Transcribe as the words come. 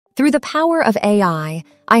Through the power of AI,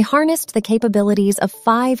 I harnessed the capabilities of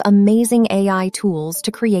 5 amazing AI tools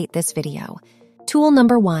to create this video. Tool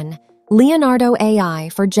number 1, Leonardo AI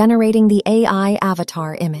for generating the AI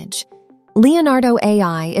avatar image. Leonardo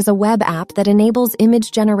AI is a web app that enables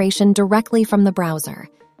image generation directly from the browser.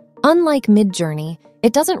 Unlike Midjourney,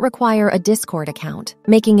 it doesn't require a Discord account,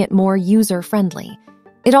 making it more user-friendly.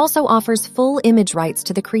 It also offers full image rights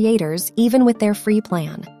to the creators, even with their free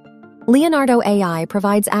plan. Leonardo AI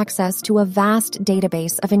provides access to a vast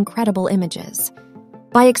database of incredible images.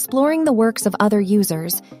 By exploring the works of other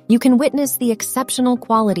users, you can witness the exceptional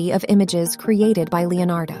quality of images created by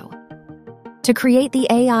Leonardo. To create the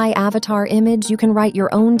AI avatar image, you can write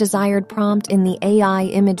your own desired prompt in the AI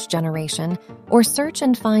image generation, or search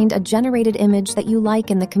and find a generated image that you like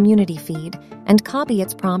in the community feed and copy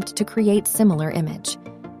its prompt to create similar image.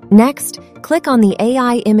 Next, click on the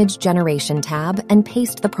AI image generation tab and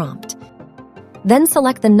paste the prompt. Then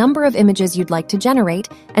select the number of images you'd like to generate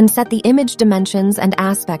and set the image dimensions and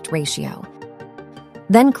aspect ratio.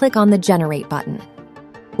 Then click on the Generate button.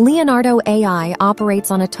 Leonardo AI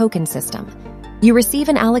operates on a token system. You receive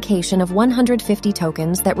an allocation of 150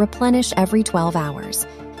 tokens that replenish every 12 hours.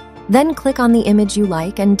 Then click on the image you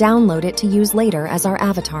like and download it to use later as our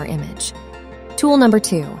avatar image. Tool number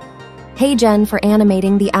 2, HeyGen for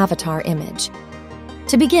animating the avatar image.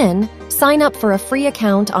 To begin, sign up for a free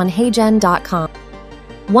account on HeyGen.com.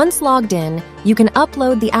 Once logged in, you can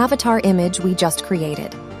upload the avatar image we just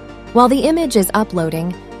created. While the image is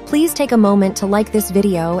uploading, please take a moment to like this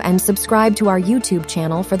video and subscribe to our YouTube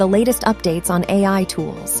channel for the latest updates on AI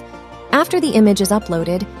tools. After the image is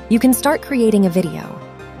uploaded, you can start creating a video.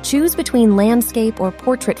 Choose between landscape or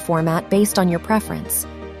portrait format based on your preference.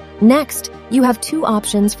 Next, you have 2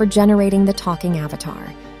 options for generating the talking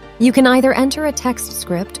avatar. You can either enter a text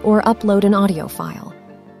script or upload an audio file.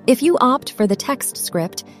 If you opt for the text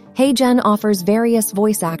script, HeyGen offers various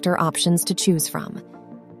voice actor options to choose from.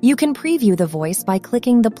 You can preview the voice by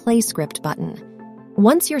clicking the Play Script button.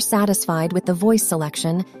 Once you're satisfied with the voice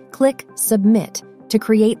selection, click Submit to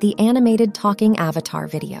create the animated talking avatar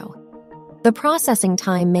video. The processing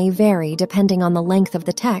time may vary depending on the length of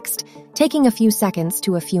the text, taking a few seconds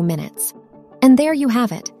to a few minutes. And there you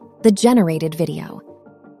have it, the generated video.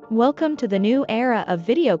 Welcome to the new era of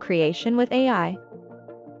video creation with AI.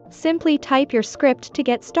 Simply type your script to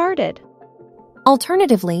get started.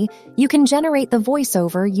 Alternatively, you can generate the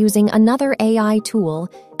voiceover using another AI tool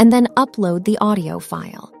and then upload the audio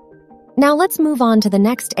file. Now let's move on to the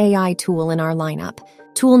next AI tool in our lineup.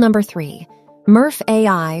 Tool number 3, Murf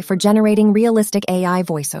AI for generating realistic AI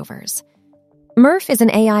voiceovers. Murf is an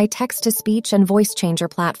AI text-to-speech and voice changer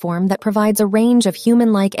platform that provides a range of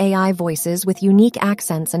human-like AI voices with unique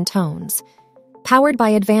accents and tones. Powered by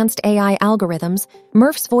advanced AI algorithms,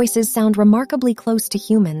 Murf's voices sound remarkably close to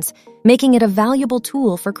humans, making it a valuable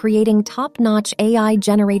tool for creating top-notch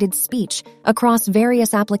AI-generated speech across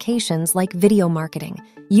various applications like video marketing,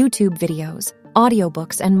 YouTube videos,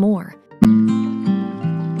 audiobooks, and more.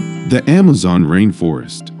 The Amazon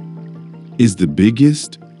rainforest is the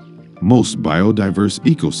biggest, most biodiverse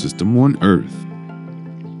ecosystem on Earth.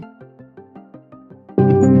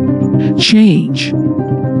 Change.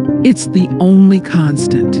 It's the only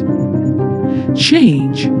constant.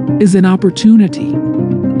 Change is an opportunity,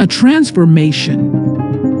 a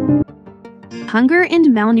transformation. Hunger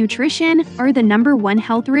and malnutrition are the #1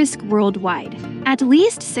 health risk worldwide. At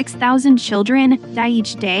least 6,000 children die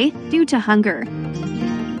each day due to hunger.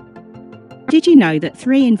 Did you know that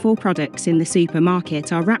 3 in 4 products in the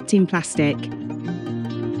supermarket are wrapped in plastic?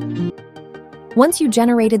 Once you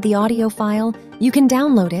generated the audio file, you can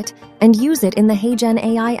download it and use it in the HeyGen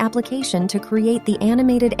AI application to create the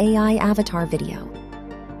animated AI avatar video.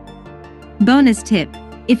 Bonus tip: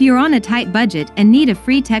 if you're on a tight budget and need a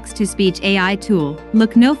free text-to-speech AI tool,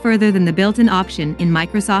 look no further than the built-in option in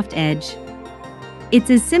Microsoft Edge. It's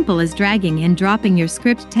as simple as dragging and dropping your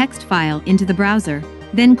script text file into the browser,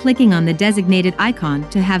 then clicking on the designated icon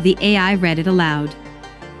to have the AI read it aloud.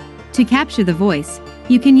 To capture the voice,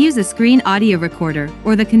 you can use a screen audio recorder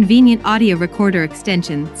or the convenient audio recorder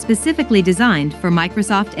extension specifically designed for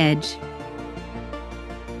Microsoft Edge.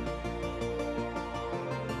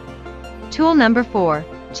 Tool number 4,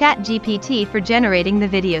 ChatGPT for generating the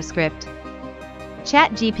video script.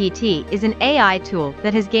 ChatGPT is an AI tool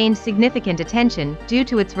that has gained significant attention due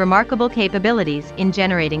to its remarkable capabilities in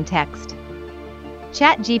generating text.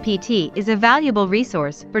 ChatGPT is a valuable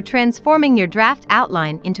resource for transforming your draft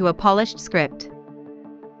outline into a polished script.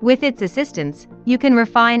 With its assistance, you can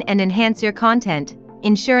refine and enhance your content,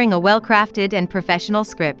 ensuring a well-crafted and professional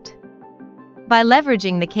script. By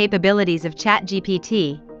leveraging the capabilities of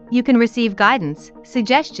ChatGPT, you can receive guidance,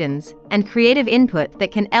 suggestions, and creative input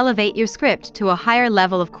that can elevate your script to a higher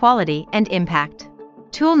level of quality and impact.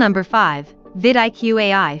 Tool number 5, vidIQ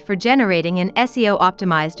AI for generating an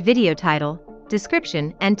SEO-optimized video title,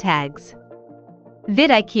 description, and tags.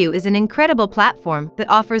 vidIQ is an incredible platform that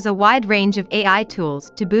offers a wide range of AI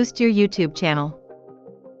tools to boost your YouTube channel.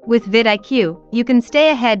 With vidIQ, you can stay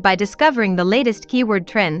ahead by discovering the latest keyword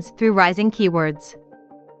trends through rising keywords.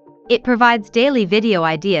 It provides daily video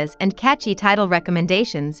ideas and catchy title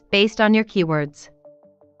recommendations based on your keywords.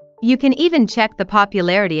 You can even check the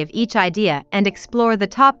popularity of each idea and explore the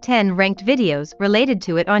top 10 ranked videos related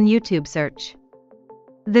to it on YouTube search.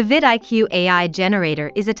 The vidIQ AI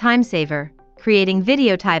generator is a time saver, creating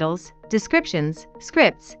video titles, descriptions,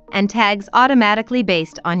 scripts, and tags automatically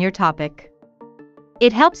based on your topic.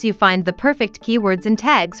 It helps you find the perfect keywords and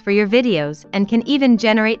tags for your videos and can even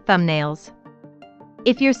generate thumbnails.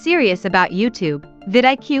 If you're serious about YouTube,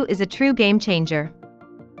 vidIQ is a true game changer.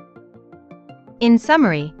 In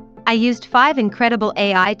summary, I used 5 incredible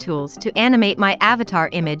AI tools to animate my avatar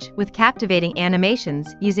image with captivating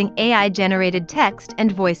animations using AI-generated text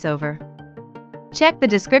and voiceover. Check the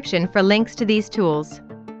description for links to these tools.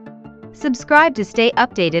 Subscribe to stay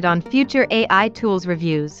updated on future AI tools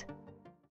reviews.